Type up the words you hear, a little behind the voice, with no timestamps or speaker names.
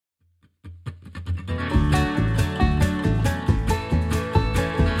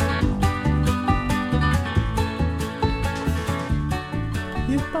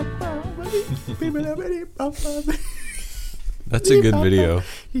That's a good video.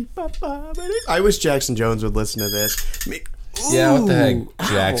 I wish Jackson Jones would listen to this. Yeah, what the heck,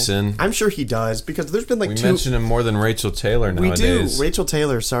 Jackson? I'm sure he does, because there's been like we mention him more than Rachel Taylor nowadays. We do. Rachel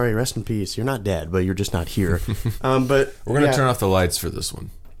Taylor, sorry, rest in peace. You're not dead, but you're just not here. But we're going to turn off the lights for this one.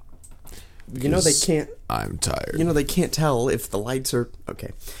 You know they can't... I'm tired. You know they can't tell if the lights are...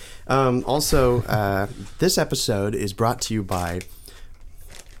 Okay. Also, this episode is brought to you by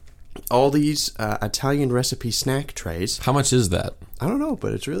Aldi's Italian recipe snack trays. How much is that? I don't know,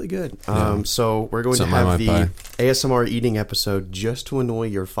 but it's really good. So we're going Something to have the ASMR eating episode just to annoy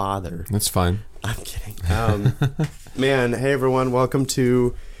your father. That's fine. I'm kidding. Man, hey everyone, welcome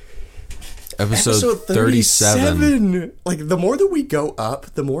to episode 37. Like, the more that we go up,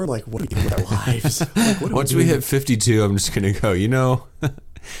 the more like, what are we doing with our lives? Like, Once we hit 52, I'm just going to go,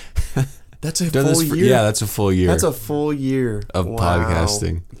 That's a full year. Yeah, that's a full year. That's a full year of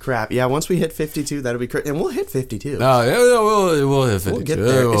podcasting. Crap. Yeah, once we hit 52, that'll be crazy. And we'll hit 52. No, we'll hit 52. We'll get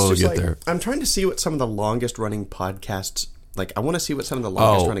there. We'll get there. I'm trying to see what some of the longest running podcasts, like, I want to see what some of the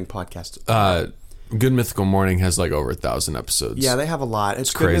longest running podcasts are. Good Mythical Morning has like over 1,000 episodes. Yeah, they have a lot.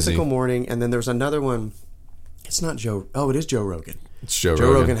 It's Good crazy. Mythical Morning, and then there's another one. It's not Joe. Oh, it is Joe Rogan. It's Joe Rogan.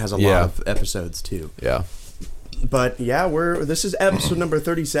 Joe Rogan has a lot of episodes too. Yeah. But yeah, this is episode number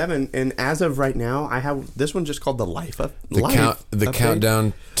 37, and as of right now, I have this one just called the Life of the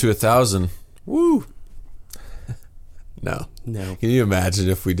countdown to 1,000. Woo! No. Can you imagine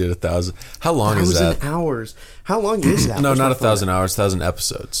if we did 1,000? How long is that? 1,000 hours. How long is that? No, not 1,000 hours. 1,000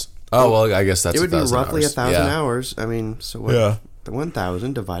 episodes. Oh well, I guess that's. It would be roughly 1,000 Yeah. hours. I mean, so what? Yeah. The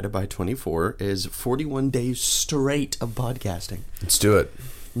 1,000 divided by 24 is 41 days straight of podcasting. Let's do it.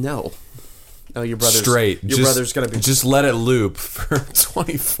 No. Oh, your brother's straight. Your brother's gonna be. Just let it loop for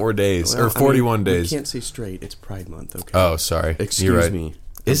 24 days or 41 days. You can't say straight. It's Pride Month. Okay. Oh, sorry. Excuse me.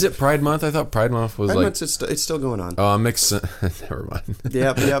 Is it Pride Month? I thought Pride Month was Pride Month, it's still going on. Oh, I'm mixing. Never mind.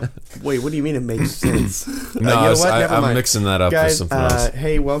 Yep. Wait, what do you mean it makes sense? No, you know what? I'm mixing that up Guys, with something else.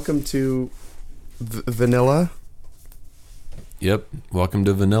 Hey, welcome to Vanilla. Yep. Welcome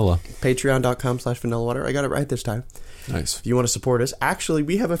to Vanilla. Patreon.com/VanillaWater. I got it right this time. Nice. If you want to support us, actually,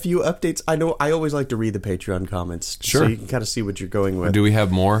 we have a few updates. I know I always like to read the Patreon comments, sure, so you can kind of see what you're going with. Do we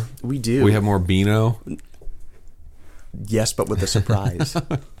have more? We do. We have more Beano. Yes, but with a surprise.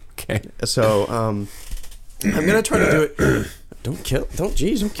 Okay. So, I'm gonna try to do it. Don't kill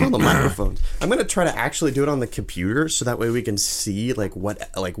the microphones. I'm gonna try to actually do it on the computer, so that way we can see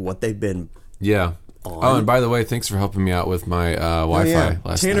what they've been. Yeah. On. Oh, and by the way, thanks for helping me out with my Wi-Fi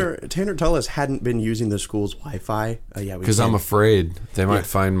last night. Tanner Tullis hadn't been using the school's Wi-Fi. Because I'm afraid they might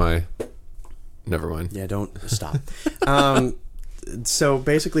find my... Never mind. Yeah, don't stop. So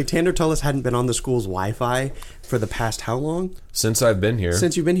basically, Tanner Tullis hadn't been on the school's Wi-Fi for the past how long? Since I've been here.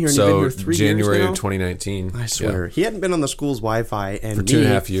 Since you've been here, and you've been here 3 January years now? of 2019. I swear. Yeah. He hadn't been on the school's Wi-Fi. And for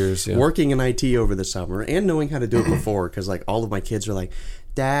 2.5 years, yeah. Working in IT over the summer and knowing how to do it before, because like all of my kids are like,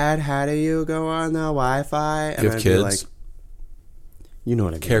 Dad, how do you go on the Wi-Fi? And I'd kids. Be like, you know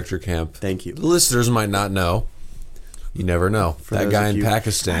what I mean. Character camp. Thank you. The listeners might not know. You never know. For that guy in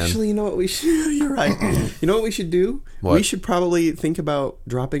Pakistan. Actually, you know what we should do? You're right. You know what we should do? What? We should probably think about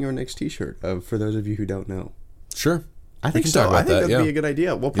dropping our next t-shirt for those of you who don't know. Sure. I think so. I think that'd be a good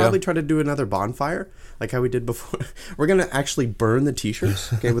idea. We'll probably try to do another bonfire, like how we did before. We're gonna actually burn the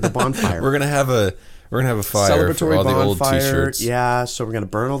t-shirts, okay, with a bonfire. We're gonna have a fire celebratory for all bonfire. The old t-shirts. Yeah, so we're gonna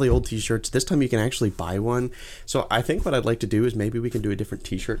burn all the old t-shirts. This time you can actually buy one. So I think what I'd like to do is maybe we can do a different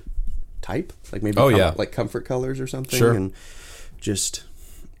t-shirt type, like maybe like comfort colors or something. Sure. And just,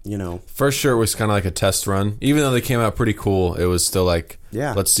 First shirt was kind of like a test run. Even though they came out pretty cool, it was still like,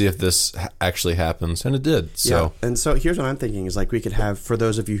 let's see if this actually happens. And it did. So. Yeah. And so here's what I'm thinking is like we could have, for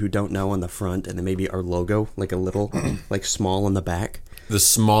those of you who don't know, on the front, and then maybe our logo, like a little, like small on the back. The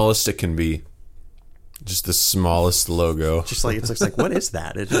smallest it can be. Just the smallest logo. Just like, it looks like, what is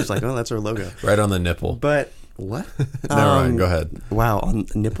that? It's just like, oh, that's our logo. Right on the nipple. But, what? Never mind, go ahead. Wow,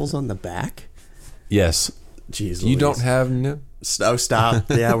 nipples on the back? Yes. Jeez, you don't have Oh, stop.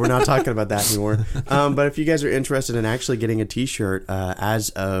 Yeah, we're not talking about that anymore. But if you guys are interested in actually getting a t-shirt,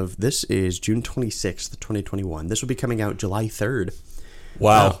 as of, this is June 26th, 2021. This will be coming out July 3rd.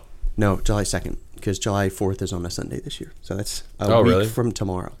 Wow. No, July 2nd, because July 4th is on a Sunday this year. So that's a week from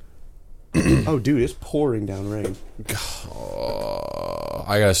tomorrow. Oh, dude, it's pouring down rain. Oh,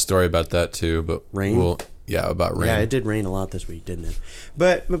 I got a story about that too, but rain? About rain. Yeah, it did rain a lot this week, didn't it?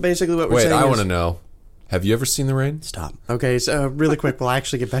 But basically what we're saying is... Wait, I want to know. Have you ever seen the rain? Stop. Okay, so really quick, we'll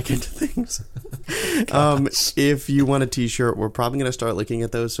actually get back into things. If you want a t-shirt, we're probably going to start looking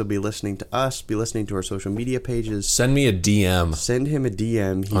at those. So be listening to us, be listening to our social media pages. Send me a DM. Send him a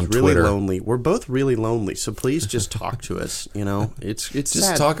DM. He's on really Twitter. lonely. We're both really lonely. So please just talk to us. You know, it's Just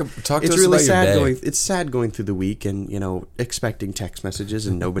sad. talk to It's us really about sad your day. it's sad going through the week and, you know, expecting text messages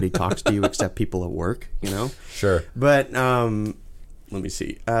and nobody talks to you except people at work, you know? Sure. But, let me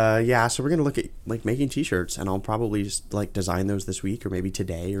see. Yeah, so we're going to look at, like, making t-shirts, and I'll probably just, like, design those this week or maybe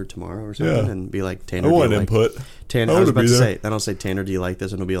today or tomorrow or something, and be like, Tanner, I want do you input. Like, Tanner, I was about to say, then I'll say, Tanner, do you like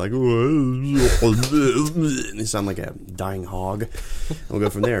this? And he'll be like, and you sound like a dying hog. We'll go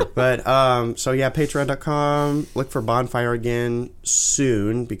from there. But, so yeah, patreon.com. Look for Bonfire again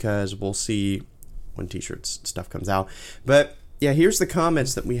soon, because we'll see when t-shirts stuff comes out. But, yeah, here's the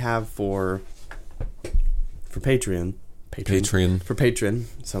comments that we have for Patreon. For patron.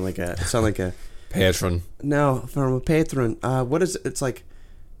 Sound like a patron. No, from a patron. What is it? It's like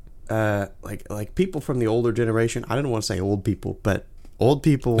people from the older generation. I don't want to say old people, but old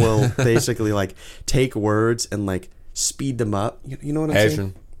people will basically like take words and like speed them up. You know what I'm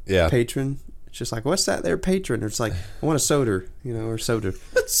saying? Yeah. Patron. It's just like, what's that there, patron? Or it's like, I want a soda, you know, or soda.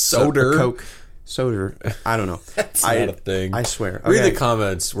 Soda. Coke. Soda. I don't know. That's not a thing. I swear. Okay. Read the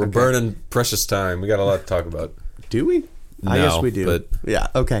comments. We're burning precious time. We got a lot to talk about. Do we? I guess we do. But yeah.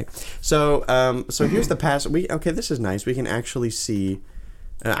 Okay. So, so here's the pass. Okay, this is nice. We can actually see.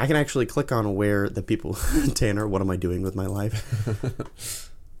 I can actually click on where the people. Tanner, what am I doing with my life?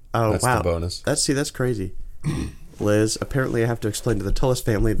 Oh, that's wow. the bonus. That's crazy. Liz, apparently I have to explain to the Tullis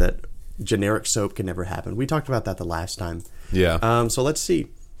family that generic soap can never happen. We talked about that the last time. Yeah. So let's see.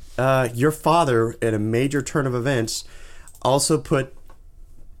 Your father, in a major turn of events, also put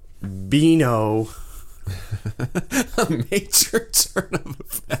Beano. A major turn of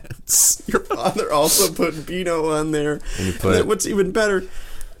events. Your father also put Beano on there. And you put what's even better,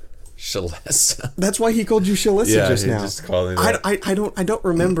 Shalissa. that's why he called you Shalissa just now. Just called me that. I don't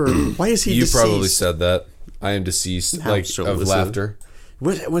remember. Why is he deceased? You probably said that. I am deceased, How like Shalissa? of laughter.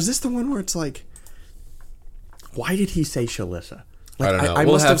 Was this the one where it's like, why did he say Shalissa? Like, I don't know. I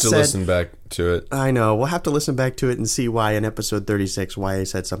we'll must have to said, listen back to it. I know. We'll have to listen back to it and see why in episode 36 why I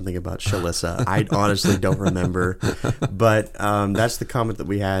said something about Shalissa. I honestly don't remember. But that's the comment that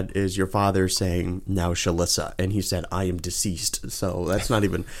we had is your father saying, now Shalissa. And he said, I am deceased. So that's not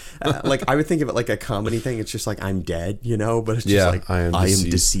even... like, I would think of it like a comedy thing. It's just like, I'm dead, you know? But it's just like, I am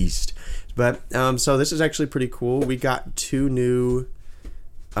deceased. But, so this is actually pretty cool. We got 2 new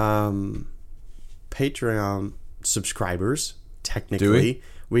Patreon subscribers. Technically,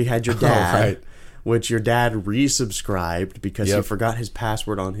 we had your dad, right. which your dad resubscribed because he forgot his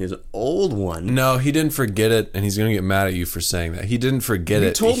password on his old one. No, he didn't forget it, and he's going to get mad at you for saying that. He didn't forget it.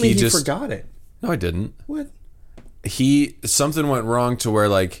 You told me he forgot it. No, I didn't. What? Something went wrong to where,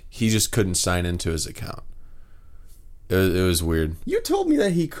 like, he just couldn't sign into his account. It was weird. You told me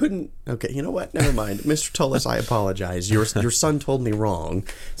that he couldn't. Okay, you know what? Never mind. Mr. Tullis, I apologize. Your son told me wrong.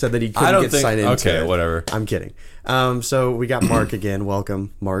 Said that he couldn't signed into okay, it. whatever. I'm kidding. So we got Mark again.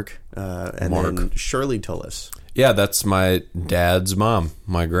 Welcome, Mark. And Mark. Then Shirley Tullis. Yeah, that's my dad's mom,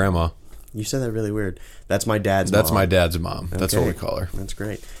 my grandma. You said that really weird. That's my dad's mom. That's my dad's mom. That's what we call her. That's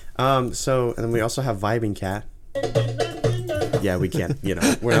great. So, and then we also have Vibing Cat. Yeah, we can't. You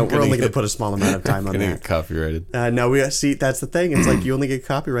know, we're only going to put a small amount of time on that. Get copyrighted. No, we see. That's the thing. It's like you only get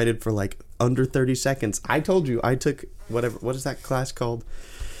copyrighted for like under 30 seconds. I told you I took whatever. What is that class called?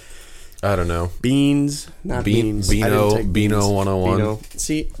 I don't know. Beans, not beans. Beano 101. Beano.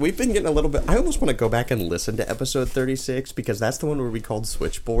 See, we've been getting a little bit. I almost want to go back and listen to episode 36 because that's the one where we called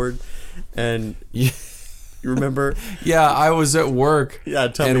Switchboard, and you remember? Yeah, I was at work. Yeah,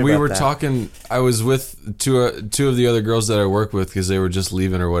 tell me and about we were that. talking. I was with two of the other girls that I work with because they were just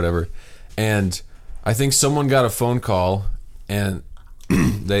leaving or whatever, and I think someone got a phone call and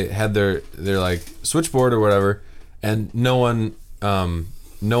they had their like switchboard or whatever, and no one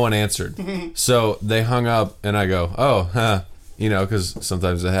answered. So they hung up, and I go, oh, huh, you know, because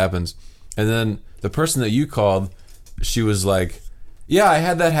sometimes it happens. And then the person that you called, she was like, yeah, I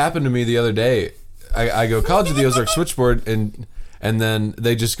had that happen to me the other day. I go, College of the Ozark switchboard, and then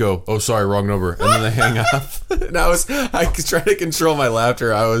they just go, oh, sorry, wrong number, and then they hang up. And I tried to control my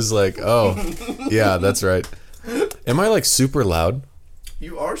laughter. I was like, oh, yeah, that's right. Am I like super loud?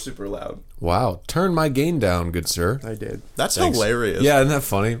 You are super loud. Wow, turn my gain down, good sir. I did. That's Thanks. hilarious. Yeah, isn't that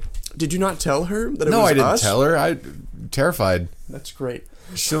funny? Did you not tell her that it was us? No, I didn't tell her. I'm terrified. That's great.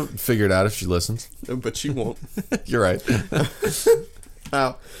 She'll figure it out if she listens. No, but she won't. You're right.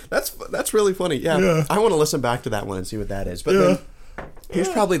 Wow, that's really funny. Yeah. I want to listen back to that one and see what that is. But then, here's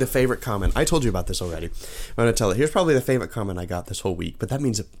probably the favorite comment. I told you about this already. I'm going to tell it. Here's probably the favorite comment I got this whole week. But that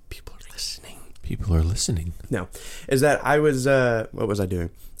means that people are listening. People are listening. No, is that I was what was I doing?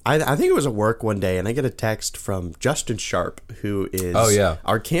 I think it was at work one day, and I get a text from Justin Sharp, who is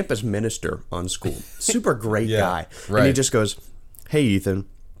our campus minister on school. Super great guy. Right. And he just goes, "Hey, Ethan,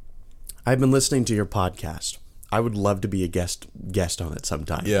 I've been listening to your podcast. I would love to be a guest on it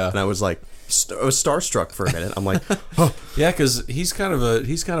sometime." Yeah. And I was like, I was starstruck for a minute. I'm like, oh. Yeah, because he's kind of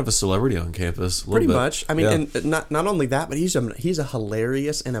a celebrity on campus. Pretty much. I mean, and not only that, but he's a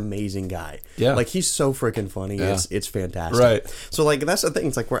hilarious and amazing guy. Yeah. Like, he's so freaking funny. Yeah. It's fantastic. Right. So, like, that's the thing.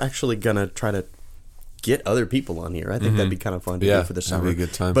 It's like we're actually gonna try to get other people on here. I think that'd be kind of fun to do for the summer. That'd be a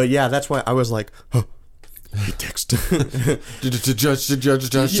good time. But yeah, that's why I was like, oh. He texted.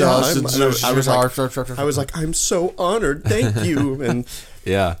 I was like, I'm so honored. Thank you. And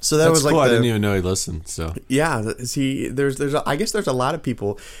yeah, so that was like cool. I didn't even know he listened. So yeah, I guess there's a lot of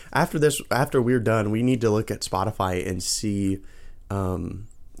people after we're done. We need to look at Spotify and see how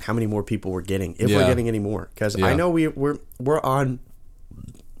many more people we're getting, if we're getting any more. Because I know we're on.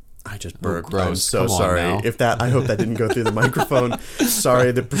 I just burped. I'm so sorry. I hope that didn't go through the microphone.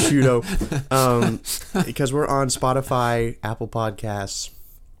 Sorry, the prosciutto. Because we're on Spotify, Apple Podcasts,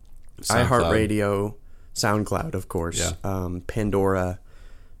 iHeartRadio, SoundCloud, of course, Pandora,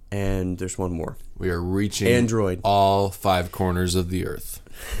 and there's one more. We are reaching Android, all 5 corners of the earth.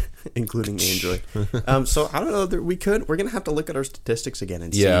 Including Android. So I don't know that we're gonna have to look at our statistics again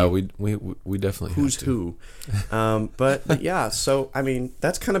and see. Yeah, we definitely who's who. But yeah, so I mean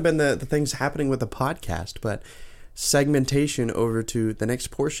that's kind of been the things happening with the podcast. But segmentation over to the next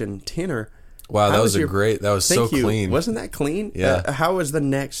portion, Tanner. Wow, that was so clean. Wasn't that clean? Yeah. How was the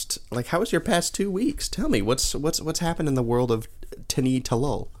next? Like, how was your past 2 weeks? Tell me what's happened in the world of Tani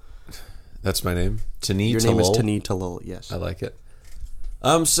Talul. That's my name, Tani Talul. Your name is Tani Talul. Yes, I like it.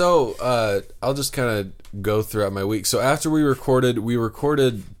 So I'll just kind of go throughout my week. So after we recorded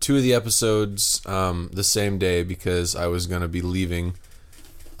 2 of the episodes the same day because I was going to be leaving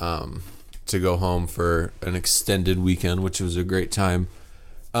to go home for an extended weekend, which was a great time.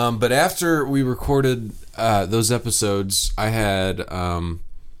 But after we recorded those episodes, I had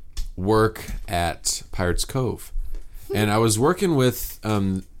work at Pirates Cove. And I was working with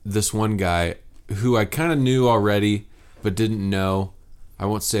this one guy who I kind of knew already but didn't know. I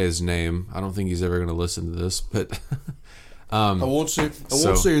won't say his name. I don't think he's ever going to listen to this, but I won't say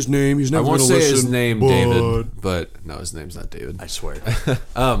his name. He's never going to listen. I won't say his name, David, but no, his name's not David. I swear.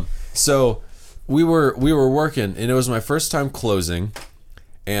 So we were working, and it was my first time closing,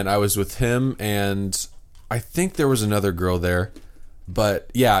 and I was with him, and I think there was another girl there, but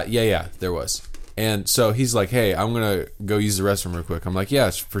yeah, there was. And so he's like, "Hey, I'm gonna go use the restroom real quick." I'm like,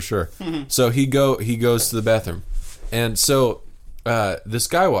 "Yeah, for sure." So he goes to the bathroom, and so. This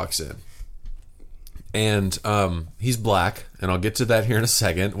guy walks in, and he's black, and I'll get to that here in a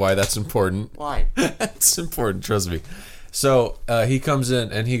second. Why that's important? Why? It's important, trust me. So he comes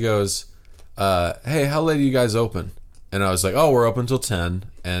in and he goes, "Hey, how late are you guys open?" And I was like, "Oh, we're open till 10."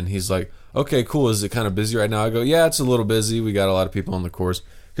 And he's like, "Okay, cool. Is it kind of busy right now?" I go, "Yeah, it's a little busy. We got a lot of people on the course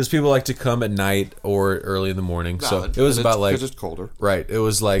because people like to come at night or early in the morning." Valid. So it was about like because it's colder, right? It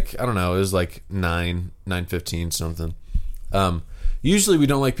was like I don't know. It was like 9:15 something. Usually we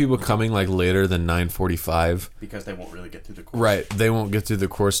don't like people coming like later than 9:45 because they won't really get through the course. Right, they won't get through the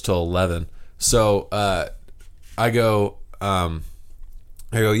course till 11. So I go,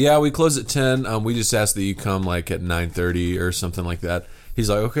 yeah, we close at 10. We just ask that you come like at 9:30 or something like that.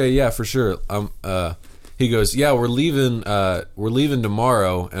 He's like, okay, yeah, for sure. He goes, yeah, we're leaving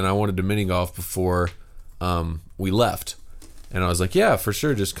tomorrow, and I wanted to mini golf before we left. And I was like, yeah, for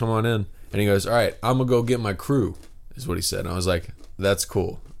sure, just come on in. And he goes, all right, I'm gonna go get my crew. Is what he said. And I was like, that's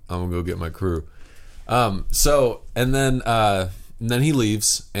cool. I'm gonna go get my crew. So and then he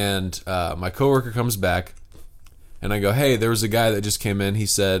leaves, and my coworker comes back, and I go, hey, there was a guy that just came in. He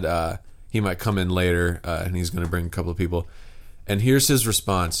said he might come in later, and he's gonna bring a couple of people. And here's his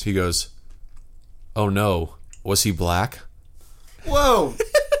response. He goes, oh no, was he black? Whoa.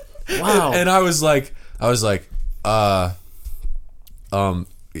 Wow. And I was like,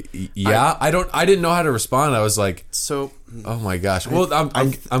 yeah, I didn't know how to respond. I was like, so, oh my gosh. Well, I'm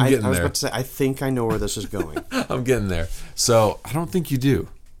getting there. I was about to say, I think I know where this is going. I'm getting there. So I don't think you do,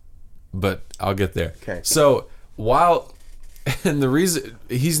 but I'll get there. Okay. So and the reason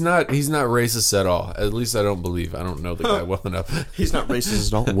he's not racist at all. At least I don't believe. I don't know the guy well enough. He's not racist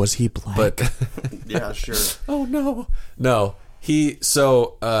at all. Was he black? But yeah, sure. Oh no. He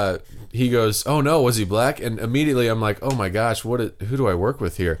goes, oh no, was he black? And immediately I'm like, oh my gosh, who do I work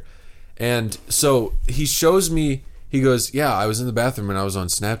with here? And so he shows me, he goes, yeah, I was in the bathroom and I was on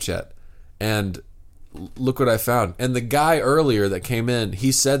Snapchat. And look what I found. And the guy earlier that came in,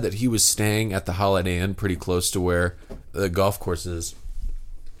 he said that he was staying at the Holiday Inn pretty close to where the golf course is.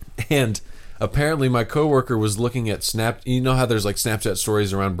 And apparently my coworker was looking at you know how there's like Snapchat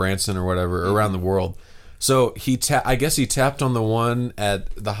stories around Branson or whatever, or around the world. So I guess he tapped on the one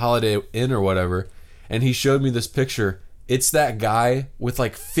at the Holiday Inn or whatever, and he showed me this picture. It's that guy with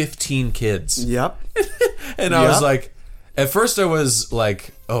like 15 kids. Yep. And I was like, at first I was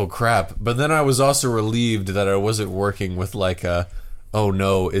like, oh crap. But then I was also relieved that I wasn't working with like a, oh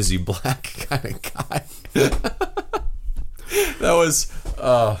no, is he black kind of guy. That was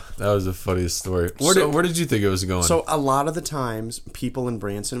the funniest story. Where did you think it was going? So a lot of the times, people in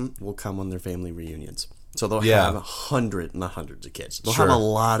Branson will come on their family reunions. So they'll have hundreds of kids. They'll have a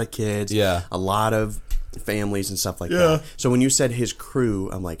lot of kids. Yeah. A lot of families and stuff like that. So when you said his crew,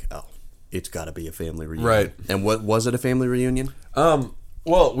 I'm like, oh, it's got to be a family reunion. Right. And what was it, a family reunion?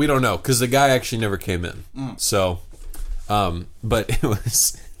 Well, we don't know because the guy actually never came in. So, but it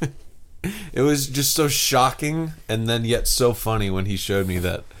was it was just so shocking and then yet so funny when he showed me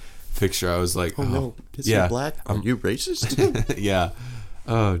that picture. I was like, oh no, is he black? Are you racist? Yeah.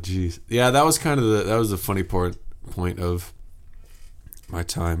 Oh geez. Yeah, that was kind of the funny point of my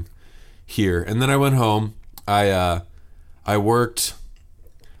time here. And then I went home. I worked.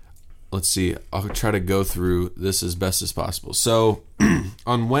 Let's see. I'll try to go through this as best as possible. So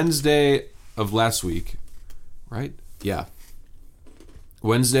on Wednesday of last week, right? Yeah.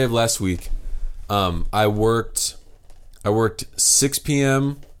 Wednesday of last week, I worked 6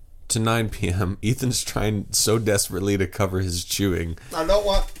 p.m. to 9 p.m. Ethan's trying so desperately to cover his chewing. I don't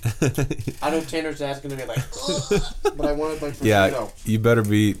want. I know Tanner's asking me like, but I wanted like. Yeah, you better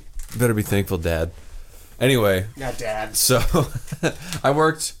be thankful, Dad. Anyway. Yeah, Dad. So I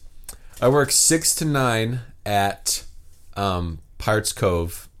worked 6 to 9 at Pirates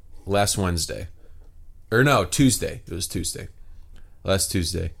Cove last Wednesday. Or no, Tuesday. It was Tuesday. Last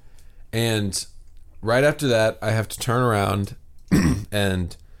Tuesday. And right after that, I have to turn around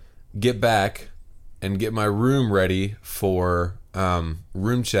and get back and get my room ready for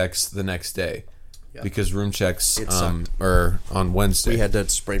room checks the next day. Yep. Because room checks are on Wednesday. We had to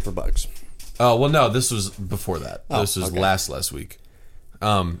spray for bugs. Oh, well, no, this was before that. This was last week.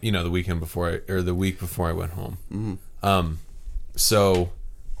 The weekend before the week before I went home. Mm-hmm. So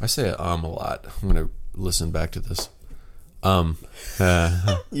I say a lot. I'm going to listen back to this. You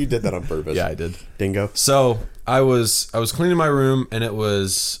did that on purpose. Yeah, I did. Dingo. So I was cleaning my room and it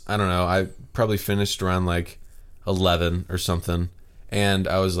was, I don't know, I probably finished around like 11 or something. And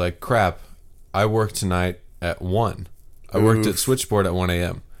I was like, crap, I worked tonight at 1. I worked at Switchboard at 1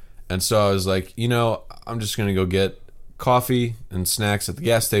 a.m. And so I was like, I'm just going to go get coffee and snacks at the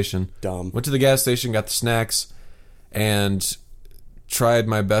gas station. Dumb. Went to the gas station, got the snacks, and tried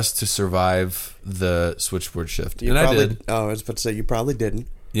my best to survive the Switchboard shift. I did. Oh, I was about to say, you probably didn't.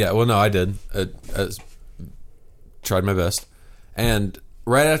 Yeah, well, no, I did. I tried my best. And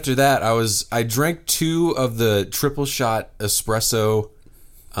right after that, I drank 2 of the triple shot espresso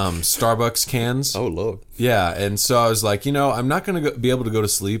Starbucks cans. Oh, Lord. Yeah, and so I was like, I'm not going to be able to go to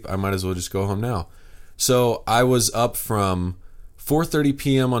sleep. I might as well just go home now. So I was up from 4:30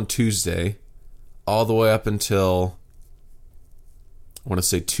 p.m. on Tuesday all the way up until, I want to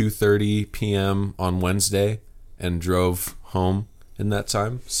say 2:30 p.m. on Wednesday, and drove home in that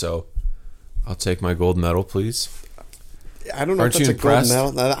time. So I'll take my gold medal, please. I don't know if that's a gold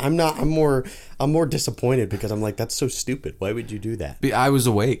medal. I'm not. I'm more disappointed because I'm like, that's so stupid. Why would you do that? I was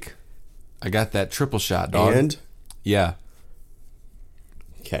awake. I got that triple shot, dog. And? Yeah.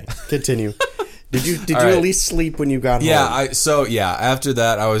 Okay, continue. Did you at least sleep when you got home? Yeah, after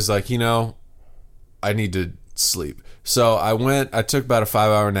that I was like, I need to sleep. So I took about a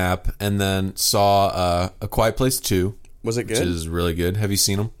 5-hour nap and then saw A Quiet Place 2. Was it good? Which is really good. Have you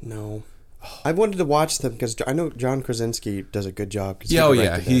seen them? No. I wanted to watch them because I know John Krasinski does a good job. He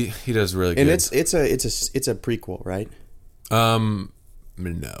does really good. And it's a prequel, right?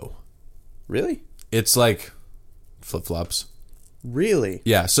 No. Really? It's like flip-flops. Really?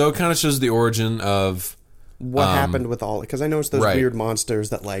 Yeah, so it kind of shows the origin of what happened with all, because I know it's those weird monsters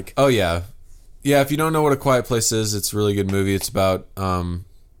that like. Oh yeah, yeah. If you don't know what A Quiet Place is, it's a really good movie. It's about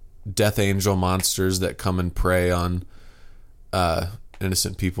death angel monsters that come and prey on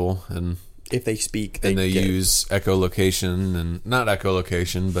innocent people, and if they speak, they use echolocation and not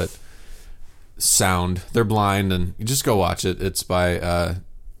echolocation, but sound. They're blind, and you just go watch it. It's by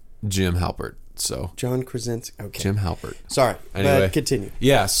Jim Halpert. So John Krasinski. Okay. Jim Halpert. Sorry. Anyway, continue.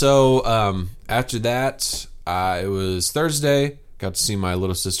 Yeah. So after that, it was Thursday. Got to see my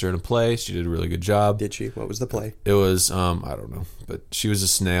little sister in a play. She did a really good job. Did she? What was the play? It was I don't know, but she was a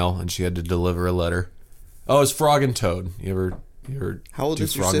snail and she had to deliver a letter. Oh, it's Frog and Toad. You ever How old do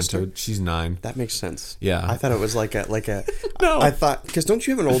is your Frog and sister? Toad? She's 9. That makes sense. Yeah. I thought it was like a No. I thought, because don't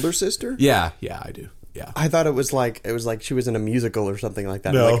you have an older sister? Yeah, I do. Yeah. I thought it was like she was in a musical or something like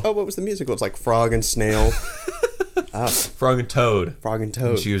that. No. Like, oh, what was the musical? It's like Frog and Snail. Frog and Toad. Frog and Toad.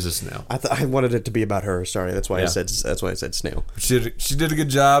 And she was a snail. I wanted it to be about her. Sorry, that's why I said snail. She did a good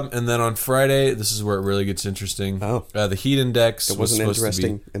job, and then on Friday, this is where it really gets interesting. Oh. The heat index It wasn't was supposed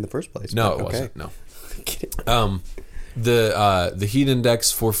interesting to be, in the first place. No, it wasn't. No. The heat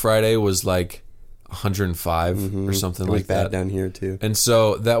index for Friday was like 105 or something like that. It was bad down here too. And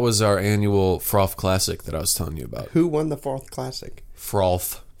so that was our annual Frolf Classic that I was telling you about. Who won the fourth classic?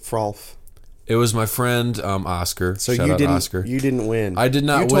 Frolf. It was my friend Oscar. So Shout you out didn't. Oscar. You didn't win. I did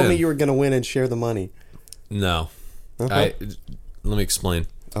not win. You told me you were going to win and share the money. No. Okay. Let me explain.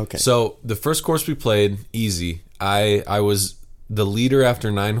 Okay. So the first course we played, easy. I was the leader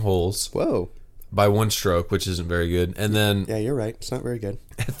after 9 holes. Whoa. By 1 stroke, which isn't very good. And then... Yeah, you're right. It's not very good.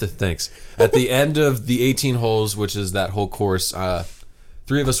 Thanks. At the end of the 18 holes, which is that whole course,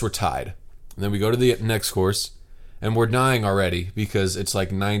 3 of us were tied. And then we go to the next course, and we're dying already because it's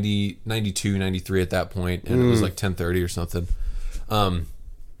like 90, 92, 93 at that point, and it was like 10:30 or something. I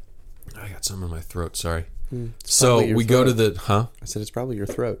got something in my throat, sorry. So we go to the... Huh? I said it's probably your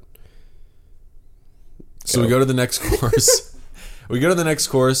throat. So we go to the next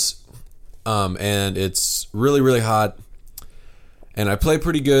course. And it's really, really hot. And I play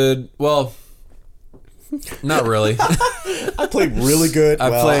pretty good. Well, not really. I played really good.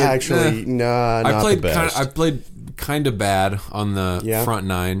 I played kind of bad on the front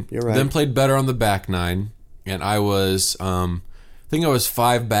 9. You're right. Then played better on the back 9. And I was, I think I was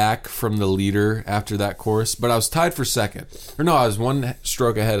 5 back from the leader after that course. But I was tied for second. Or no, I was 1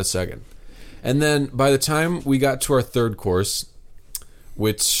 stroke ahead of second. And then by the time we got to our third course,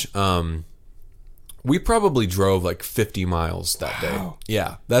 which... we probably drove like 50 miles that day.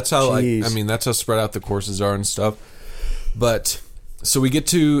 Yeah, that's how that's how spread out the courses are and stuff. But so we get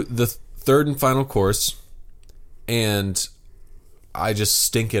to the third and final course, and I just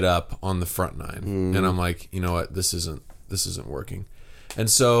stink it up on the front 9, and I'm like, you know what, this isn't working. And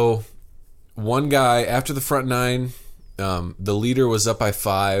so one guy after the front 9, the leader was up by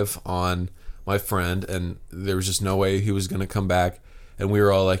 5 on my friend, and there was just no way he was going to come back. And we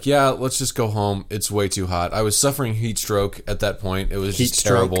were all like, yeah, let's just go home. It's way too hot. I was suffering heat stroke at that point. It was just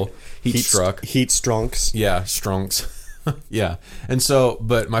terrible. Heat struck. Heat Stronks. Yeah, Stronks. Yeah. And so,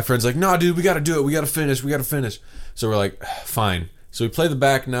 but my friend's like, no, dude, we got to do it. We got to finish. So we're like, fine. So we play the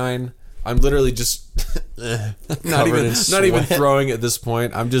back 9. I'm literally just not even throwing at this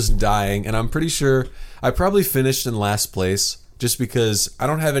point. I'm just dying. And I'm pretty sure I probably finished in last place just because I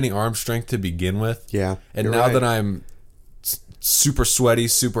don't have any arm strength to begin with. Yeah. And now that I'm super sweaty,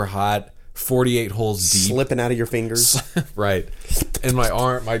 super hot, 48 holes deep. Slipping out of your fingers. Right. And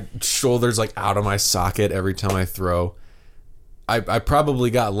my shoulder's like out of my socket every time I throw. I probably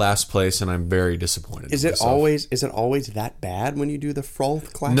got last place, and I'm very disappointed. Is it always that bad when you do the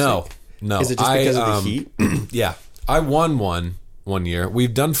Frolf Classic? No. Is it just because of the heat? Yeah. I won one year.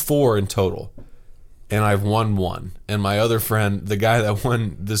 We've done 4 in total. And I've won 1. And my other friend, the guy that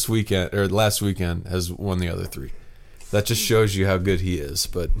won this weekend or last weekend, has won the other 3. That just shows you how good he is.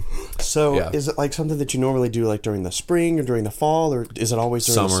 But so, is it like something that you normally do like during the spring or during the fall, or is it always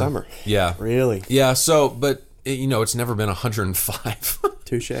during the summer? Yeah. Really? Yeah. So, but it's never been 105.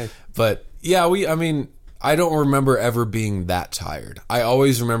 Touche. But yeah, I don't remember ever being that tired. I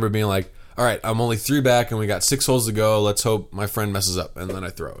always remember being like, all right, I'm only 3 back and we got 6 holes to go. Let's hope my friend messes up. And then I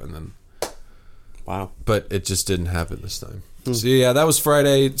throw. And then. Wow. But it just didn't happen this time. So yeah, that was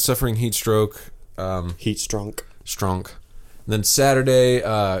Friday, suffering heat stroke. Heat strunk. Then Saturday,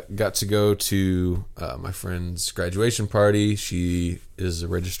 got to go to my friend's graduation party. She is a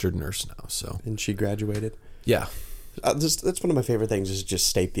registered nurse now. So. And she graduated? Yeah. That's one of my favorite things, is just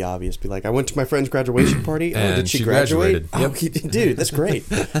state the obvious. Be like, I went to my friend's graduation party. And did she graduate? Yep. Oh, dude, that's great.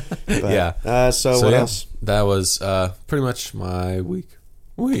 But, yeah. So what else? That was pretty much my week.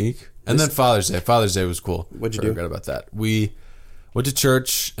 And then Father's Day. Father's Day was cool. What'd you do? I forgot about that. We went to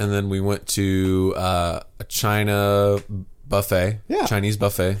church, and then we went to a China buffet. Yeah. Chinese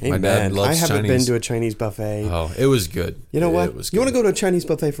buffet. Hey, my dad loves Chinese. I haven't been to a Chinese buffet. Oh, it was good. You know what? It was you good. want to go to a Chinese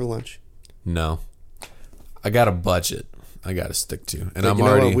buffet for lunch? No. I got a budget I got to stick to. And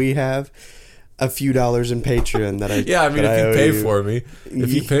but we have a few dollars in Patreon that I... Yeah, if you pay for me.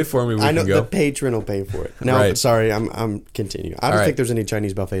 If you pay for me, we can go. The patron will pay for it. No, right. Sorry, I'm continuing. I don't think there's any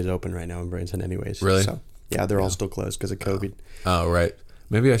Chinese buffets open right now in Branson anyways. Really? So, yeah, they're all still closed because of COVID. Oh, right.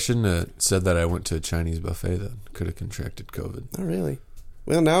 Maybe I shouldn't have said that I went to a Chinese buffet then. Could have contracted COVID. Oh, really?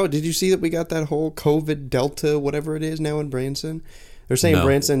 Well, now, did you see that we got that whole COVID Delta, whatever it is now in Branson? They're saying No.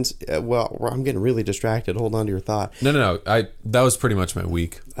 Branson's, well, I'm getting really distracted. Hold on to your thought. No. That was pretty much my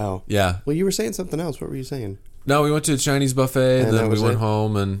week. Oh. Yeah. Well, you were saying something else. What were you saying? No, we went to a Chinese buffet, and then we went it?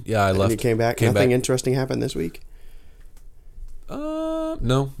 home, and yeah, I left. And you came back? Nothing interesting happened this week?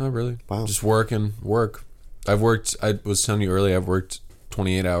 No, not really. Wow. Just work and work. I was telling you earlier, I've worked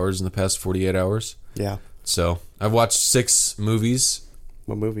 28 hours in the past 48 hours. Yeah. So I've watched 6 movies.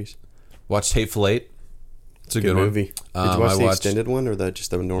 What movies? Watched Hateful Eight. It's a good movie. One. Did you watch the extended one or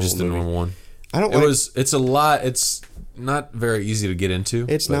just the normal movie? Just the normal one. I don't. It's a lot. It's not very easy to get into.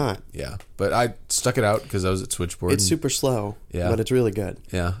 It's not. Yeah, but I stuck it out because I was at Switchboard. It's super slow. Yeah, but it's really good.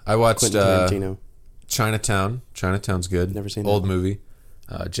 Yeah, I watched Quentin Tarantino. Chinatown. Chinatown's good. Never seen old that movie.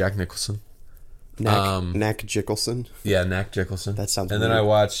 Jack Nicholson. Knack Jickelson. Yeah, Knack Jickelson. That sounds. And weird. then I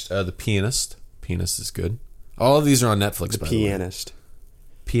watched The Pianist. Pianist is good. All of these are on Netflix. The Pianist.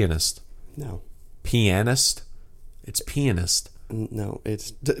 Pianist. No. Pianist. It's pianist. No,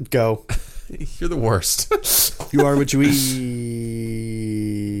 it's go. You're the worst. You are what you eat.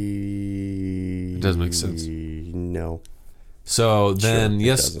 It doesn't make sense. No. So then, Sure,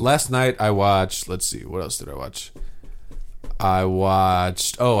 yes, last night I watched. Let's see, what else did I watch? I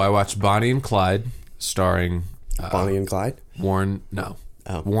watched Bonnie and Clyde, starring Bonnie and Clyde.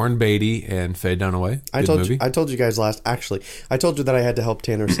 Warren Beatty and Faye Dunaway. I told you guys I told you that I had to help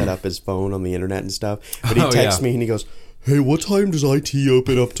Tanner set up his phone on the internet and stuff. But he texts me and he goes, "Hey, what time does IT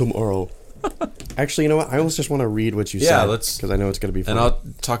open up tomorrow?" Actually, you know what? I almost just want to read what you said. Because I know it's going to be fun. And I'll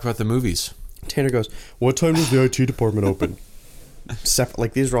talk about the movies. Tanner goes, "What time does the IT department open?"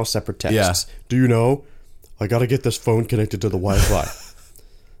 Like, these are all separate texts. Yeah. Do you know? I got to get this phone connected to the Wi-Fi.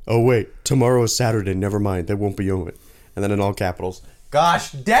 Oh, wait. Tomorrow is Saturday. Never mind. They won't be open. And then in all capitals,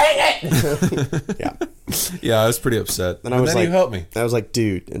 "Gosh dang it!" Yeah. Yeah, I was pretty upset. And then you helped me. I was like,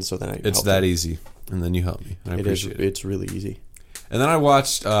 dude. And so then It's that easy. And then you helped me. I appreciate it. It's really easy. And then I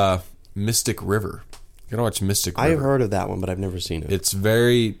watched Mystic River. You gotta watch Mystic River. I've heard of that one, but I've never seen it. It's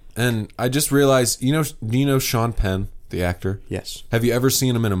very... And I just realized... do you know Sean Penn, the actor? Yes. Have you ever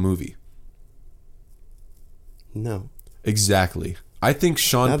seen him in a movie? No. Exactly. I think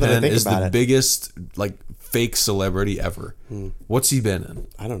Sean Penn is the biggest fake celebrity ever. What's he been in?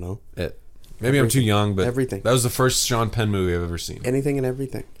 I don't know. Maybe I'm too young, but everything. That was the first Sean Penn movie I've ever seen. Anything and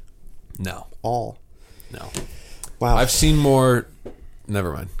everything. No. All. No. Wow. I've seen more...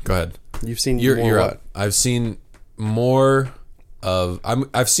 Never mind. Go ahead. You've seen you're what? up. I've seen more of...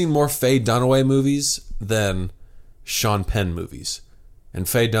 I've seen more Faye Dunaway movies than Sean Penn movies. And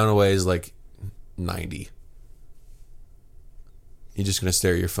Faye Dunaway is like 90. You just going to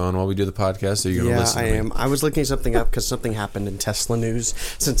stare at your phone while we do the podcast? Or are you going to listen? Yeah, I am. I was looking something up because something happened in Tesla news,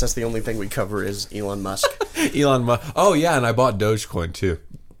 since that's the only thing we cover is Elon Musk. Elon Musk. Oh, yeah, and I bought Dogecoin, too.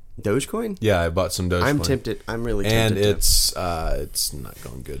 Dogecoin? Yeah, I bought some Dogecoin. I'm tempted. I'm really tempted. And it's not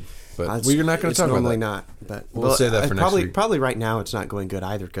going good. But we're not going to talk about that. Normally not. But we'll say that for next week. Probably right now it's not going good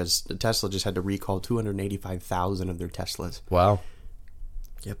either because Tesla just had to recall 285,000 of their Teslas. Wow.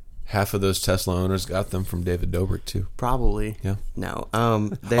 Yep. Half of those Tesla owners got them from David Dobrik, too. Probably. Yeah. No.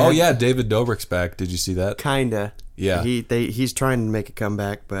 Yeah, David Dobrik's back. Did you see that? Kinda. Yeah. He's trying to make a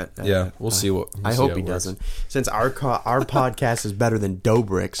comeback, but yeah, we'll see what. I hope he doesn't. Since our podcast is better than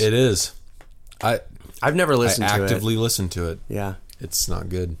Dobrik's. It is. I've never listened to it. I actively listen to it. Yeah. It's not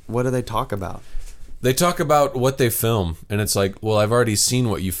good. What do they talk about? They talk about what they film, and it's like, well, I've already seen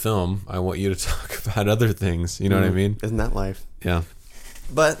what you film. I want you to talk about other things. You know what I mean? Isn't that life? Yeah.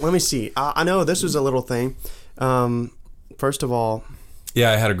 But let me see. I know this was a little thing. First of all...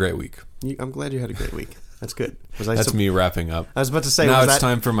 Yeah, I had a great week. I'm glad you had a great week. That's good. That's me wrapping up. I was about to say... Now it's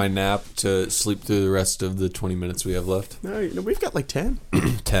time for my nap to sleep through the rest of the 20 minutes we have left. No, we've got like 10.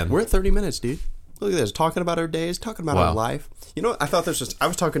 10. We're at 30 minutes, dude. Look at this. Talking about our days, talking about our life. You know, I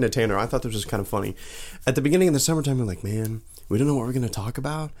was talking to Tanner. I thought this was kind of funny. At the beginning of the summertime, we're like, man, we don't know what we're going to talk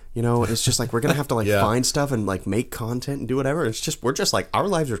about. You know, it's just like we're going to have to find stuff and make content and do whatever. We're just like, our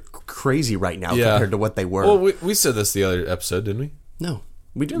lives are crazy right now compared to what they were. Well, we said this the other episode, didn't we? No.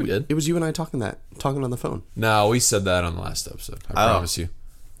 We did. It was you and I talking on the phone. No, we said that on the last episode. I promise you.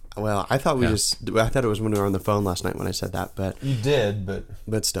 Well, I thought I thought it was when we were on the phone last night when I said that, but you did,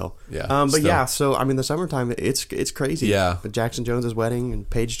 but still, yeah. Yeah. So I mean, the summertime, it's crazy. Yeah. With Jackson Jones's wedding and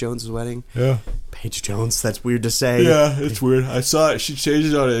Paige Jones's wedding. Yeah. Paige Jones. That's weird to say. Yeah, it's weird. I saw it. She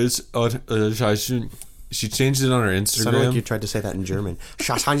changed it on she changed it on her Instagram. Sounded like you tried to say that in German.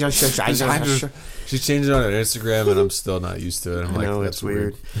 She changed it on her Instagram, and I'm still not used to it. I'm like, that's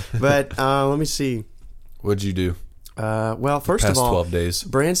weird. But let me see. What'd you do? Well, first of all, 12 days.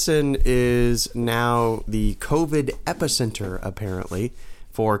 Branson is now the COVID epicenter, apparently.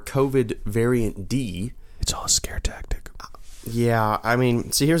 for COVID variant D. It's all a scare tactic. Yeah, I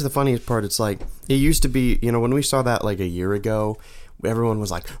mean, see, here's the funniest part. It's like, it used to be, when we saw that like a year ago, everyone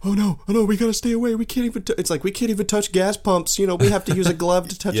was like, oh no, we gotta stay away. We can't even, it's like, we can't even touch gas pumps. We have to use a glove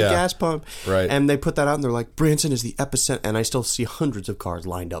to touch a gas pump. Right. And they put that out and they're like, Branson is the epicenter. And I still see hundreds of cars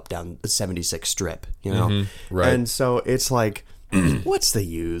lined up down the 76 strip, Right. And so it's like, what's the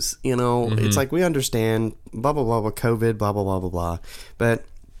use? It's like, we understand, blah, blah, blah, blah, COVID, blah, blah, blah, blah, blah. But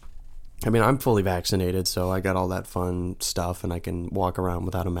I mean, I'm fully vaccinated, so I got all that fun stuff, and I can walk around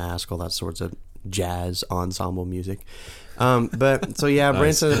without a mask, all that sorts of jazz ensemble music. But so yeah,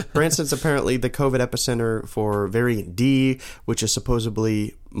 nice. Branson's apparently the COVID epicenter for variant D, which is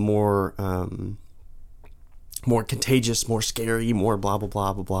supposedly more contagious, more scary, more blah blah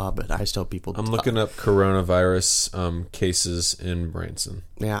blah blah blah. But I still people. I'm looking up coronavirus cases in Branson.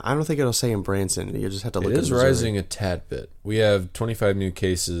 Yeah, I don't think it'll say in Branson. You just have to look. It is rising a tad bit. We have 25 new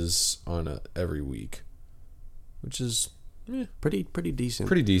cases on every week, which is pretty decent.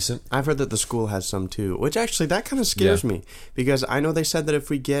 Pretty decent. I've heard that the school has some too, which actually that kind of scares me because I know they said that if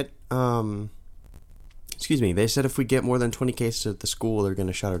we get they said if we get more than 20 cases at the school, they're going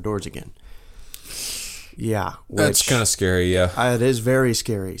to shut our doors again. Yeah. That's kind of scary, yeah. It is very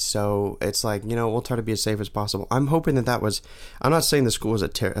scary. So it's like, we'll try to be as safe as possible. I'm hoping that was... I'm not saying the school is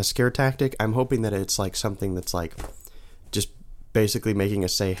a scare tactic. I'm hoping that it's like something that's like just basically making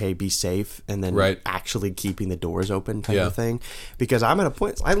us say, hey, be safe, and then actually keeping the doors open type of thing. Because I'm at a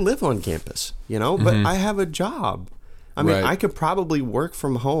point... I live on campus, but I have a job. I mean, I could probably work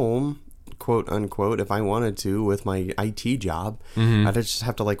from home, quote unquote, if I wanted to with my IT job. I'd just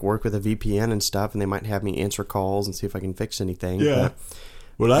have to like work with a VPN and stuff, and they might have me answer calls and see if I can fix anything. Yeah.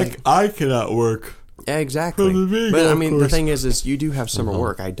 I cannot work. Yeah, exactly. But I mean, the thing is you do have summer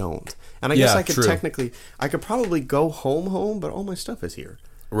work. I don't. And I guess I could technically, I could probably go home, but all my stuff is here.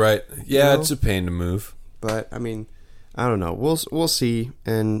 Right. Yeah, it's a pain to move. But I mean, I don't know. We'll see.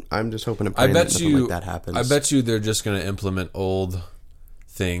 And I'm just hoping and praying that nothing like that happens. I bet you they're just going to implement old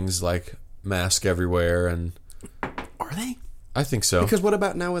things like mask everywhere. And are they? I think so. Because what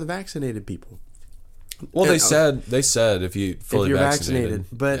about now with vaccinated people? Well, they said if you're vaccinated,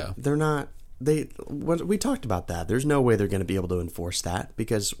 but they're not. We talked about that. There's no way they're going to be able to enforce that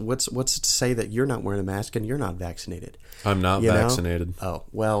because what's to say that you're not wearing a mask and you're not vaccinated? I'm not vaccinated. Oh,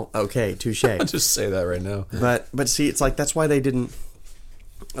 well, okay, touche. I'll just say that right now. But see, it's like that's why they didn't.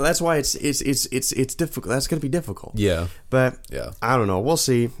 That's why it's difficult. That's going to be difficult. Yeah. But I don't know. We'll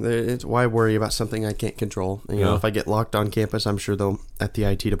see. It's why worry about something I can't control. If I get locked on campus, I'm sure they'll at the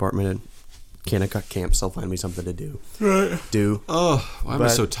IT department at Kanakuk camps they'll find me something to do. Right. Oh, why am I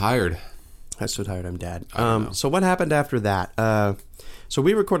so tired? I'm so tired. I'm dead. So what happened after that? So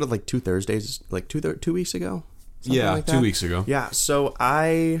we recorded like 2 Thursdays, like 2 weeks ago. Yeah, like 2 weeks ago. Yeah. So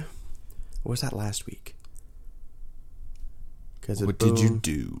what was that last week? What did you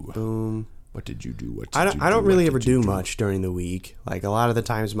do? Boom. What did you do? I don't really ever do much during the week. Like a lot of the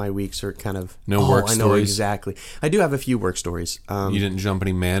times, my weeks are kind of work stories. I know exactly. I do have a few work stories. You didn't jump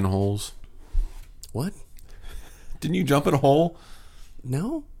any manholes? What? Didn't you jump in a hole?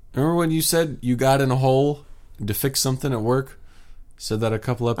 No. Remember when you said you got in a hole to fix something at work? Said that a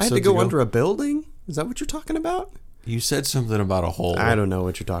couple episodes ago. I had to go under a building? Is that what you're talking about? You said something about a hole. I don't know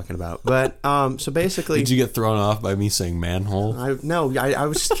what you're talking about. But, so basically... Did you get thrown off by me saying manhole? I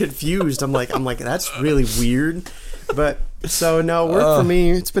was confused. I'm like, that's really weird. But, so no, work for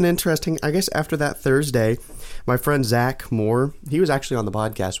me, it's been interesting. I guess after that Thursday, my friend Zach Moore, he was actually on the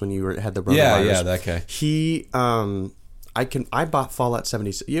podcast when you had the coronavirus. Yeah, that guy. He, I bought Fallout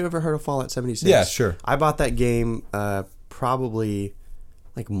 76. You ever heard of Fallout 76? Yeah, sure. I bought that game, probably...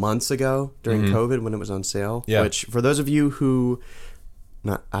 like months ago during COVID when it was on sale. Yeah. Which for those of you who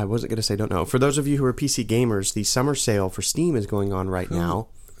I wasn't going to say don't know. For those of you who are PC gamers, the summer sale for Steam is going on right now.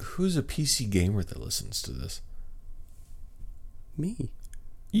 Who's a PC gamer that listens to this? Me.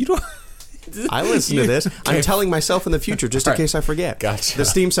 You don't... I listen to this. Okay. I'm telling myself in the future just in case I forget. Gotcha. The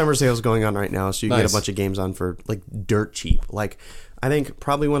Steam summer sale is going on right now, so you can get a bunch of games on for like dirt cheap. Like I think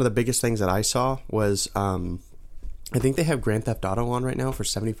probably one of the biggest things that I saw was I think they have Grand Theft Auto on right now for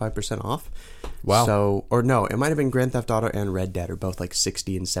 75% off. Wow. So, or no, it might have been Grand Theft Auto and Red Dead are both like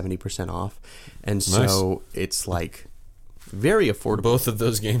 60 and 70% off. And so it's like very affordable. Both of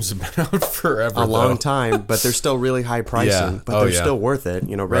those games have been out forever. A long time, but they're still really high pricing. Yeah. But they're still worth it.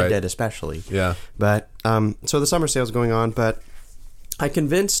 Red Dead especially. Yeah. But so the summer sale's going on, but I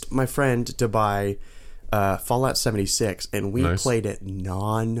convinced my friend to buy Fallout 76, and we played it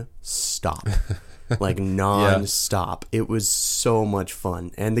non-stop. Like non-stop. It was so much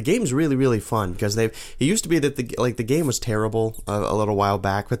fun, and the game's really, really fun because it used to be that the game was terrible a little while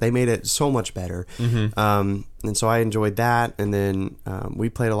back, but they made it so much better. And so I enjoyed that, and then we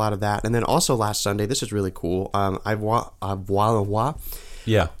played a lot of that, and then also last Sunday, this is really cool. I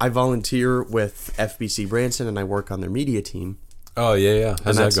volunteer with FBC Branson, and I work on their media team. Oh, yeah.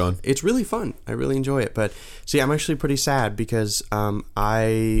 How's that going? It's really fun. I really enjoy it. But, see, I'm actually pretty sad because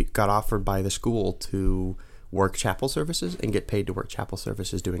I got offered by the school to work chapel services and get paid to work chapel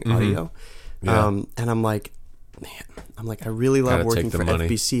services doing audio. Yeah. And I'm like, man, I really love working for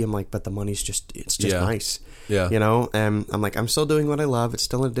FBC. I'm like, but the money's just nice. Yeah. You know? And I'm like, I'm still doing what I love. It's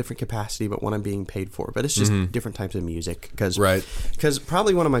still in a different capacity, but what I'm being paid for. But it's just different types of music. Because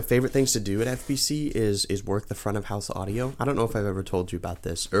probably one of my favorite things to do at FBC is work the front of house audio. I don't know if I've ever told you about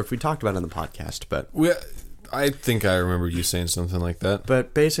this or if we talked about it on the podcast, but... I think I remember you saying something like that.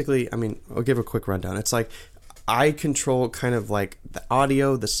 But basically, I mean, I'll give a quick rundown. It's like I control kind of like the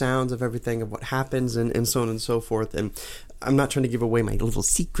audio, the sounds of everything, of what happens, and so on and so forth. And I'm not trying to give away my little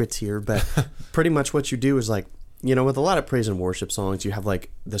secrets here, but pretty much what you do is like, you know, with a lot of praise and worship songs, you have like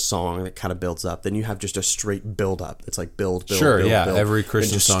the song that kind of builds up. Then you have just a straight build up. It's like build. Build. Every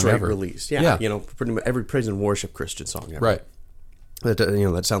Christian song straight ever. Release. Yeah. You know, pretty much every praise and worship Christian song ever. Right.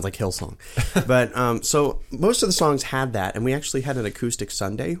 That sounds like Hillsong. But so most of the songs had that, and we actually had an acoustic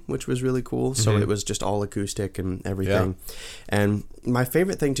Sunday, which was really cool. So it was just all acoustic and everything. Yeah. And my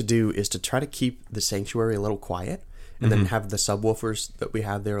favorite thing to do is to try to keep the sanctuary a little quiet, and then have the subwoofers that we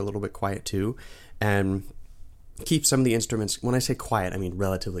have there a little bit quiet too, and keep some of the instruments. When I say quiet, I mean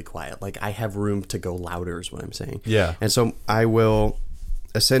relatively quiet. Like I have room to go louder is what I'm saying. Yeah. And so I will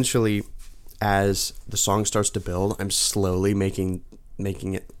essentially, as the song starts to build, I'm slowly making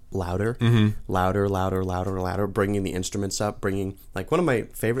it louder, louder, bringing the instruments up, like one of my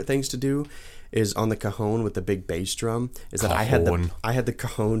favorite things to do is on the cajon with the big bass drum is that I had the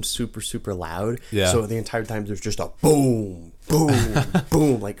cajon super, super loud. Yeah. So the entire time there's just a boom, boom,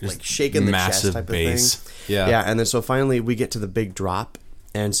 boom, like shaking the chest type bass. Of thing. Yeah. Yeah. And then so finally we get to the big drop.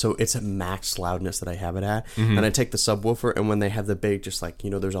 And so it's a max loudness that I have it at. And I take the subwoofer, and when they have the big, just like, you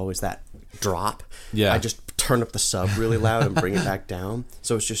know, there's always that drop. Yeah. I just turn up the sub really loud and bring it back down.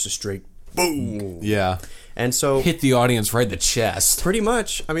 So it's just a straight boom. Yeah. And so hit the audience right in the chest. Pretty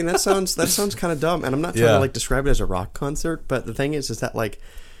much. I mean, that sounds kind of dumb. And I'm not trying to like describe it as a rock concert, but the thing is that like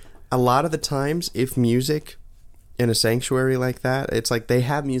a lot of the times if music in a sanctuary like that, it's like they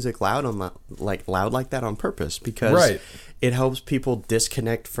have music loud like that on purpose because it helps people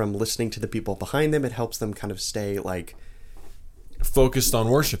disconnect from listening to the people behind them. It helps them kind of stay like focused on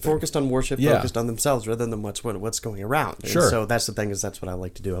worship, focused on themselves rather than what's going around. Sure. And so that's the thing is that's what I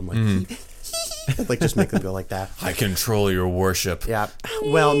like to do. I'm like, like just make them go like that. I control your worship. Yeah.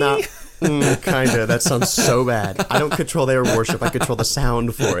 Well, not kind of. That sounds so bad. I don't control their worship. I control the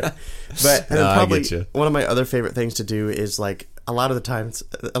sound for it. But and then probably one of my other favorite things to do is like a lot of the times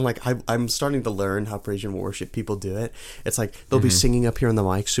I'm starting to learn how praise and worship people do it. It's like they'll be singing up here on the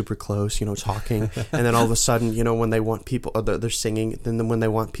mic super close, you know, talking, and then all of a sudden, you know, when they want people, or they're singing, then when they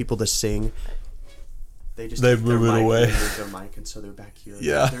want people to sing, they move it away. They move their mic, and so they're back here.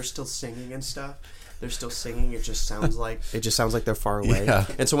 Yeah, they're still singing and stuff. They're still singing. It just sounds like they're far away. Yeah.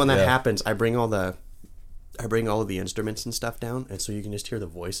 And so when that happens, I bring all of the instruments and stuff down, and so you can just hear the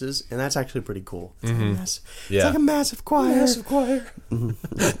voices, and that's actually pretty cool. It's like a massive choir.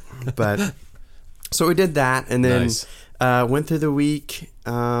 But so we did that, and then went through the week.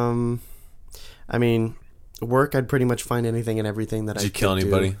 I mean, work. I'd pretty much find anything and everything that I could do. Did you kill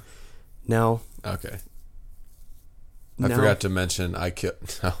anybody? No. Okay. I forgot to mention I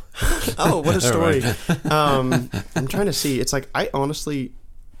killed. No. Oh, what a story! I'm trying to see. It's like I honestly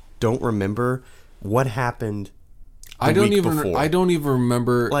don't remember what happened. I don't even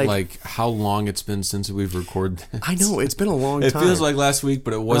remember like how long it's been since we've recorded this. I know it's been a long time. It feels like last week,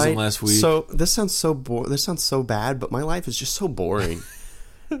 but it wasn't last week. So this sounds so bad, but my life is just so boring.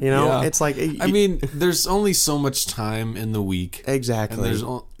 You know, it's like I mean, there's only so much time in the week. Exactly.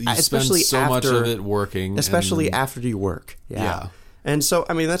 And especially spend so much of it working, especially after you work. Yeah. And so,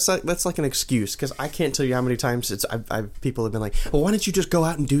 I mean, that's like an excuse because I can't tell you how many times people have been like, well, why don't you just go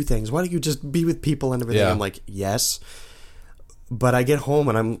out and do things? Why don't you just be with people and everything? Yeah. I'm like, yes. But I get home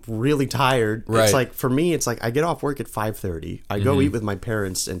and I'm really tired. Right. It's like, for me, it's like I get off work at 5:30. I go eat with my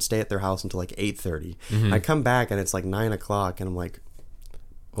parents and stay at their house until like 8:30. I come back and it's like 9 o'clock and I'm like,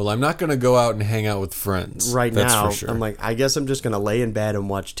 well, I'm not going to go out and hang out with friends. Right now, for sure. I'm like, I guess I'm just going to lay in bed and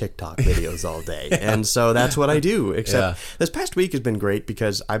watch TikTok videos all day. And so that's what I do. Except this past week has been great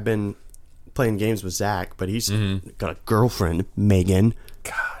because I've been playing games with Zach, but he's got a girlfriend, Megan.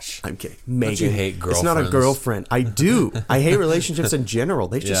 Gosh. I'm kidding. Megan. Don't you hate girlfriends? It's not a girlfriend. I do. I hate relationships in general.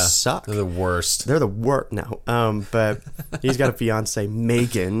 They just suck. They're the worst. They're the worst. No. But he's got a fiance,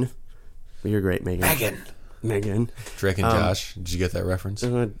 Megan. You're great, Megan. Megan. Drake and Josh. Did you get that reference?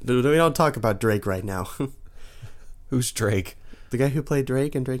 We don't talk about Drake right now. Who's Drake? The guy who played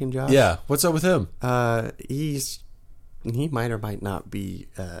Drake and Drake and Josh? Yeah. What's up with him? He might or might not be,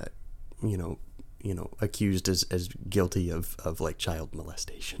 accused as guilty of like child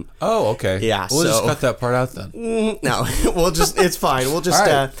molestation. Oh, okay. Yeah. We'll just cut that part out then. No, it's fine. We'll just,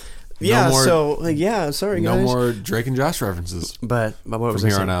 right. Sorry guys. No more Drake and Josh references. But what was from I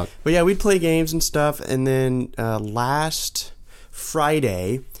here saying? on out. But yeah, we'd play games and stuff, and then last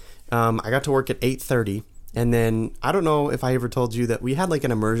Friday, I got to work at 8:30. And then, I don't know if I ever told you that we had like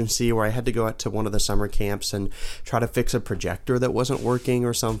an emergency where I had to go out to one of the summer camps and try to fix a projector that wasn't working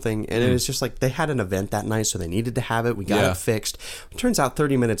or something. And it was just like they had an event that night, so they needed to have it. We got it fixed. It turns out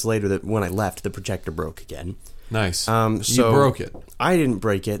 30 minutes later that when I left, the projector broke again. Nice. So you broke it. I didn't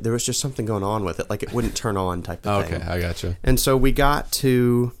break it. There was just something going on with it. Like it wouldn't turn on type of thing. Okay, I gotcha. And so we got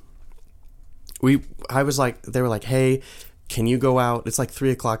to... I was like... They were like, hey... Can you go out? It's like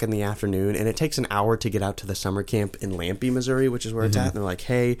 3 o'clock in the afternoon, and it takes an hour to get out to the summer camp in Lampe, Missouri, which is where it's at. And they're like,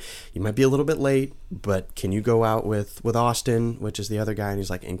 hey, you might be a little bit late, but can you go out with Austin, which is the other guy? And he's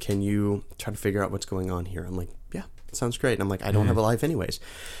like, and can you try to figure out what's going on here? I'm like, yeah, sounds great. And I'm like, I don't have a life anyways.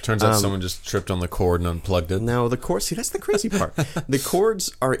 Turns out someone just tripped on the cord and unplugged it. No, the cord, see, that's the crazy part. The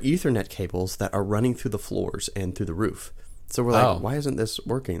cords are Ethernet cables that are running through the floors and through the roof. So we're like, why isn't this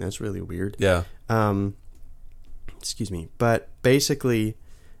working? That's really weird. Yeah. Excuse me. But basically,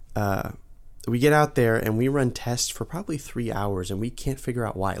 we get out there and we run tests for probably 3 hours and we can't figure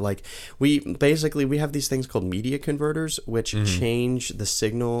out why. Like we have these things called media converters, which change the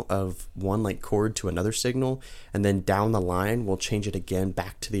signal of one like cord to another signal. And then down the line, we'll change it again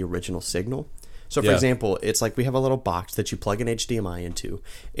back to the original signal. So for example, it's like we have a little box that you plug an HDMI into.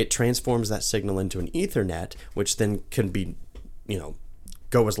 It transforms that signal into an Ethernet, which then can be,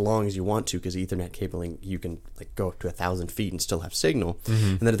 go as long as you want to, because Ethernet cabling, you can like go up to 1,000 feet and still have signal.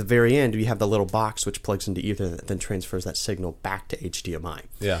 And then at the very end, you have the little box which plugs into Ethernet that then transfers that signal back to HDMI.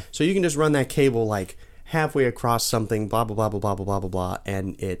 Yeah. So you can just run that cable like halfway across something, blah, blah, blah, blah, blah, blah, blah, blah, blah,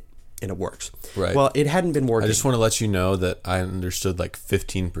 and it works. Right. Well, it hadn't been working. I just want to let you know that I understood like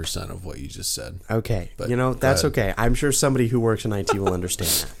 15% of what you just said. Okay. But that's okay. I'm sure somebody who works in IT will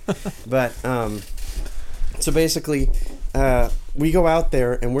understand that. But, so basically, we go out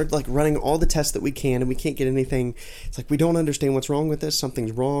there and we're like running all the tests that we can and we can't get anything. It's like we don't understand what's wrong with this.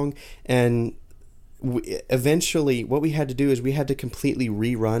 Something's wrong. And eventually what we had to do is we had to completely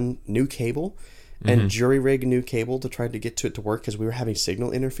rerun new cable and jury rig new cable to try to get it to work because we were having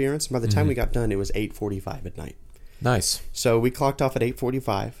signal interference. And by the time we got done, it was 8:45 at night. Nice. So we clocked off at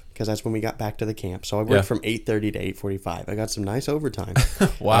 8:45 because that's when we got back to the camp. So I worked from 8:30 to 8:45. I got some nice overtime.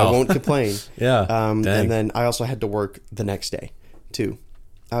 Wow. I won't complain. Yeah. And then I also had to work the next day too.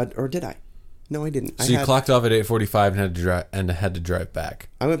 Or did I? No, I didn't. So you clocked off at 8:45 and had to drive back.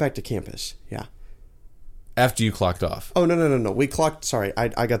 I went back to campus. Yeah. After you clocked off. Oh no. We clocked. Sorry,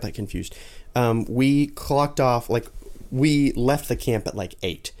 I got that confused. We clocked off like we left the camp at like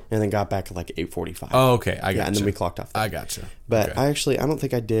 8 and then got back at like 8:45. Oh, okay. I got Yeah, and then we clocked off. I gotcha. But okay. I don't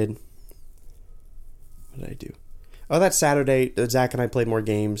think I did. What did I do? Oh, that Saturday, Zach and I played more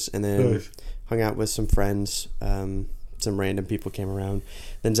games and then hung out with some friends. Some random people came around.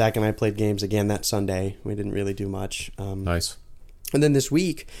 Then Zach and I played games again that Sunday. We didn't really do much. Nice. And then this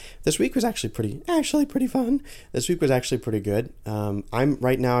week was actually pretty fun. This week was actually pretty good. I'm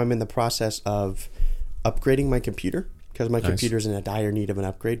in the process of upgrading my computer because my computer's in a dire need of an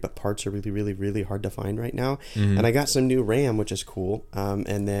upgrade, but parts are really, really, really hard to find right now. And I got some new RAM, which is cool.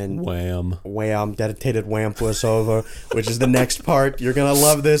 And then WAM, dedicated WAM over, which is the next part. You're gonna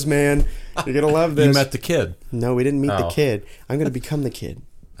love this, man. You're gonna love this. You met the kid. No, we didn't meet the kid. I'm gonna become the kid.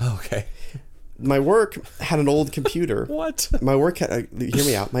 Okay. My work had an old computer. What? My work had, hear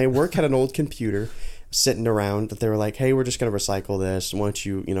me out. My work had an old computer sitting around that they were like, hey, we're just going to recycle this. Why don't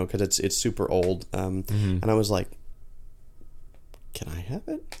you, because it's super old. And I was like, can I have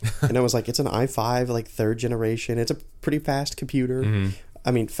it? And I was like, it's an i5, like 3rd generation. It's a pretty fast computer. I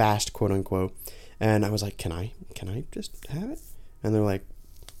mean, fast, quote unquote. And I was like, can I just have it? And they're like,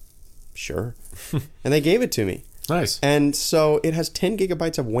 sure. And they gave it to me. Nice. And so it has 10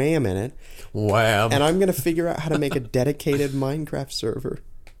 gigabytes of WAM in it. WAM. And I'm going to figure out how to make a dedicated Minecraft server.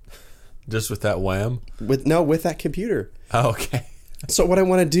 Just with that WAM? With that computer. Oh, okay. So what I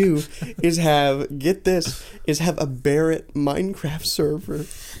want to do is have a Barrett Minecraft server.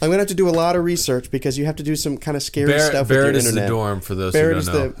 I'm gonna have to do a lot of research because you have to do some kind of scary stuff with your internet. Barrett is the dorm for those Barrett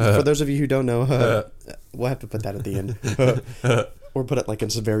who don't know. For those of you who don't know, we'll have to put that at the end. Or put it like in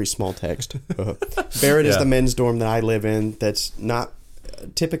some very small text. Barrett is the men's dorm that I live in. That's not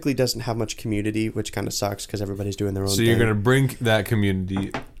typically doesn't have much community, which kind of sucks because everybody's doing their own thing. So you're gonna bring that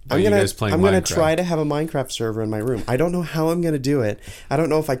community. I'm gonna try to have a Minecraft server in my room. I don't know how I'm gonna do it. I don't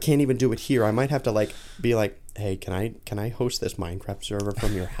know if I can't even do it here. I might have to be like, hey, can I host this Minecraft server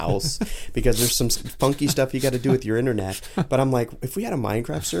from your house? Because there's some funky stuff you got to do with your internet. But I'm like, if we had a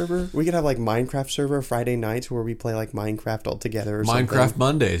Minecraft server, we could have like Minecraft server Friday nights where we play like Minecraft all together. Or Minecraft something.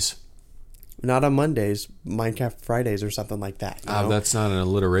 Mondays. Not on Mondays, Minecraft Fridays or something like that. That's not an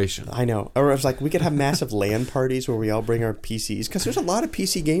alliteration. I know. Or it's like we could have massive LAN parties where we all bring our PCs because there's a lot of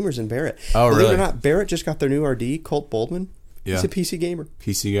PC gamers in Barrett. Oh, really? Believe it or not, Barrett just got their new RD, Colt Boldman. Yeah. He's a PC gamer.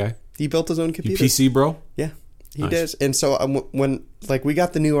 PC guy. He built his own computer. You PC bro? Yeah, he does. And so when we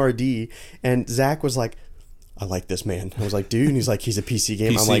got the new RD, and Zach was like, I like this man. I was like, dude. And he's like, he's a PC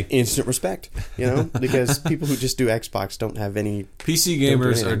gamer. I'm like, instant respect, because people who just do Xbox don't have any. PC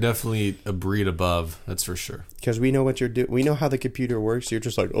gamers are definitely a breed above. That's for sure. Because we know what you're doing. We know how the computer works. You're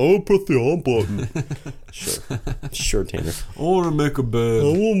just like, oh, put the on button. Sure, Tanner. I want to make a bed.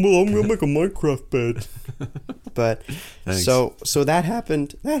 I'm gonna make a Minecraft bed. But thanks. So that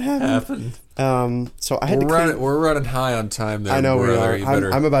happened. So I had we're running high on time there. I know we are.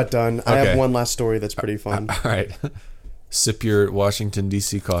 I'm about done. Okay. I have one last story that's pretty fun. All right. Sip your Washington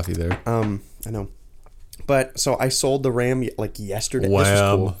D.C. coffee there. I know. But so I sold the RAM like yesterday. Wham. This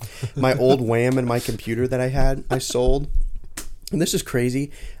was cool. My old Wham and my computer that I had, I sold. And this is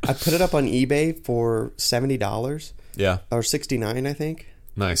crazy. I put it up on eBay for $70. Yeah. Or $69, I think.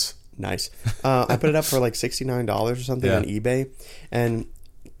 Nice. I put it up for like $69 or something on eBay. And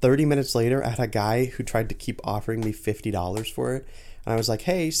 30 minutes later, I had a guy who tried to keep offering me $50 for it. And I was like,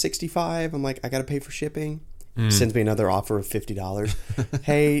 hey, $65. I'm like, I got to pay for shipping. Sends me another offer of $50.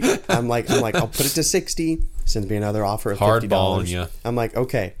 Hey, I'm like, I'll put it to $60. Sends me another offer of $50. Hardballing you. I'm like,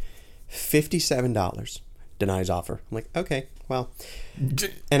 okay, $57. Denies offer. I'm like, okay, well.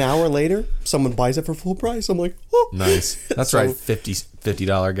 An hour later, someone buys it for full price. I'm like, oh. Nice. That's right,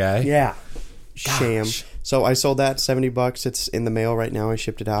 $50 guy. Yeah. Sham. So I sold that $70. It's in the mail right now. I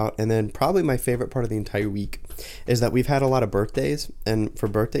shipped it out. And then probably my favorite part of the entire week is that we've had a lot of birthdays. And for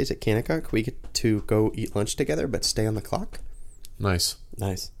birthdays at Kanakuk, we get to go eat lunch together, but stay on the clock. Nice.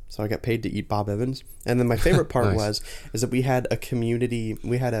 So I got paid to eat Bob Evans. And then my favorite part is that we had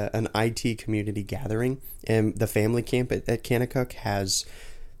an IT community gathering. And the family camp at Kanakuk has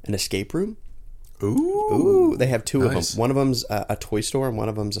an escape room. Ooh, they have two of them. One of them's a toy store, and one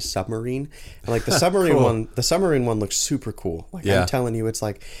of them's a submarine. And like the submarine the submarine one looks super cool. Like I'm telling you, it's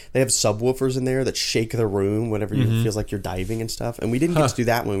like they have subwoofers in there that shake the room whenever you feels like you're diving and stuff. And we didn't get to do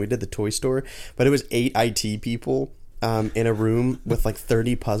that when we did the toy store, but it was 8 IT people in a room with like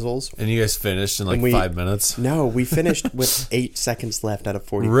 30 puzzles. And you guys finished in like 5 minutes? No, we finished with 8 seconds left out of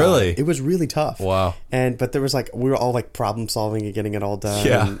 45. Really? It was really tough. Wow. But there was like, we were all like problem solving and getting it all done.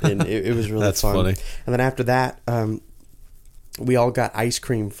 Yeah. And it was really That's fun. funny. And then after that, we all got ice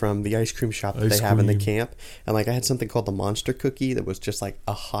cream from the ice cream shop that they have in the camp. And like I had something called the Monster Cookie that was just like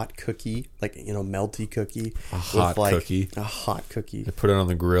a hot cookie, like, melty cookie. A hot cookie. A hot cookie. They put it on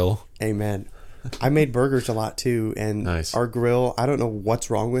the grill. Amen. I made burgers a lot too, and our grill, I don't know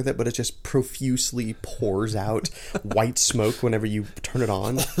what's wrong with it, but it just profusely pours out white smoke whenever you turn it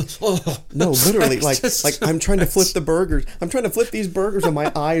on. No, literally, like I'm trying to flip the burgers. I'm trying to flip these burgers and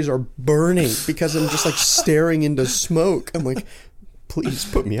my eyes are burning because I'm just like staring into smoke. I'm like, please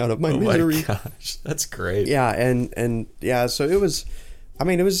put me out of my misery. Oh my gosh, that's great. Yeah, and yeah, so it was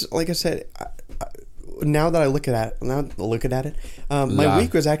like I said, now that I look at it, my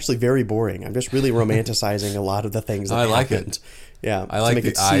week was actually very boring. I'm just really romanticizing a lot of the things that happened. Yeah, I like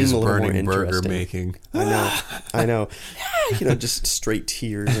the eyes burning burger making. I know. Just straight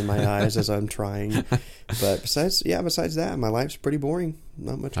tears in my eyes as I'm trying. But besides that, my life's pretty boring.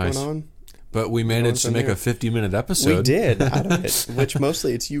 Not much going on. But we managed to make a 50-minute episode. We did out of it, which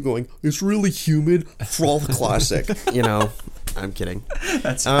mostly it's you going, it's really humid, Froth Classic. I'm kidding.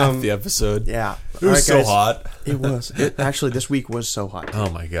 That's half the episode. Yeah. It was so hot. It was. Actually, this week was so hot. Oh,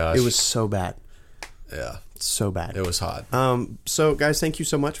 my gosh. It was so bad. Yeah. So bad. It was hot. So, guys, thank you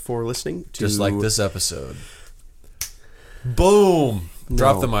so much for listening to... Just like this episode. Boom. No.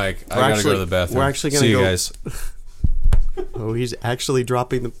 Drop the mic. I got to go to the bathroom. We're actually going to go... See you guys. Oh, he's actually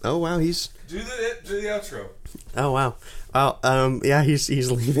dropping the... Oh, wow, he's... Do the outro. Oh, wow. Well, yeah,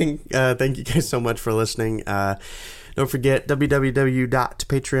 he's leaving. Thank you guys so much for listening. Don't forget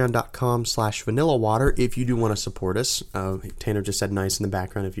www.patreon.com/vanillawater if you do want to support us. Tanner just said nice in the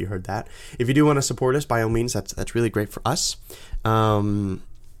background if you heard that. If you do want to support us, by all means, that's really great for us.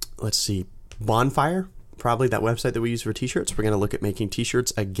 Let's see. Bonfire, probably that website that we use for t-shirts. We're going to look at making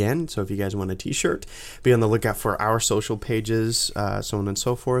t-shirts again. So if you guys want a t-shirt, be on the lookout for our social pages, so on and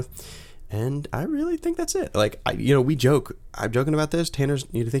so forth. And I really think that's it. Like, we joke. I'm joking about this. Tanner's,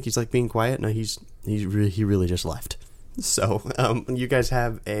 you think he's like being quiet? No, he really just left. So you guys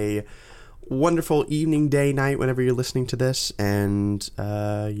have a wonderful evening, day, night, whenever you're listening to this. And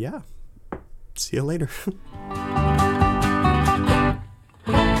yeah, see you later.